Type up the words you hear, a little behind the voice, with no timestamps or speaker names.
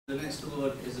The next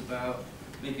award is about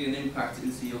making an impact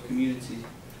into your community.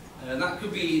 That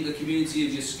could be the community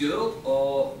of your school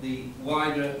or the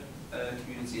wider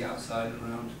community outside and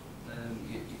around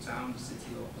your town,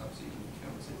 city, or perhaps even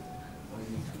county or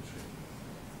in your country.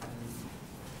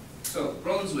 So,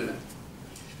 bronze winner.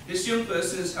 This young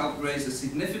person has helped raise a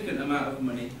significant amount of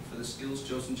money for the Skills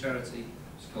Chosen charity,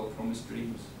 which is called Promise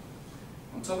Dreams.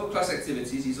 On top of class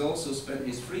activities, he's also spent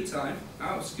his free time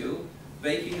out of school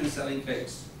baking and selling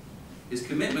cakes. His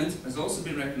commitment has also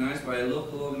been recognised by a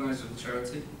local organiser of the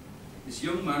charity. This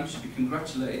young man should be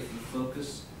congratulated for the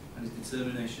focus and his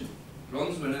determination.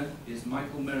 Bronze winner is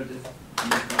Michael Meredith.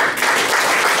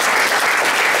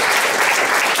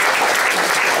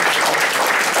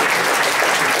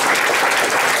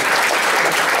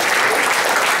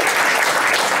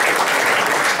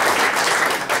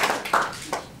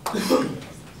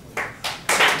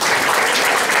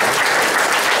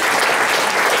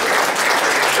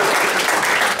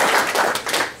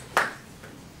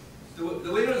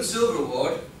 The winner of the Silver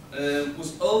Award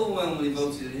was overwhelmingly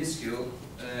voted in his school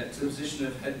to the position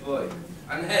of head boy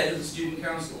and head of the student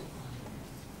council.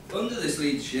 Under this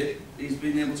leadership, he's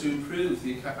been able to improve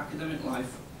the academic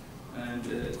life and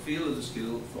feel of the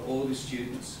school for all of his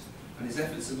students, and his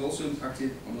efforts have also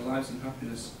impacted on the lives and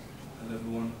happiness of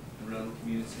everyone around the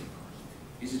community.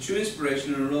 He's a true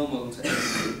inspiration and a role model to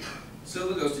everyone.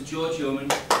 Silver goes to George Yeoman.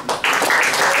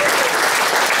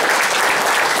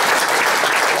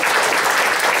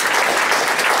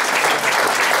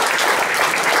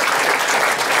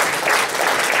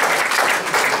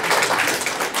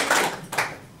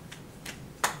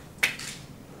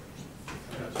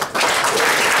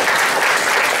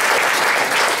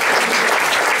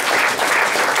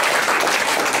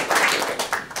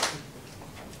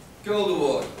 Gold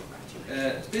Award.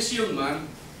 This young man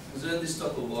has earned this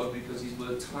top award because he's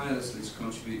worked tirelessly to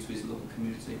contribute to his local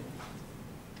community,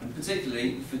 and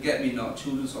particularly Forget Me Not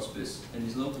Children's Hospice in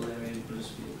his local area in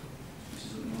Huddersfield, which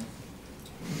is up north.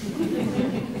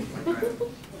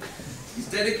 His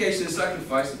dedication and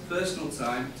sacrifice of personal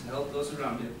time to help those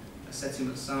around him has set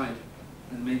him aside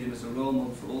and made him as a role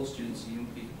model for all students and young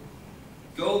people.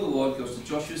 Gold Award goes to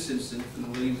Joshua Simpson from the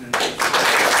William Henry.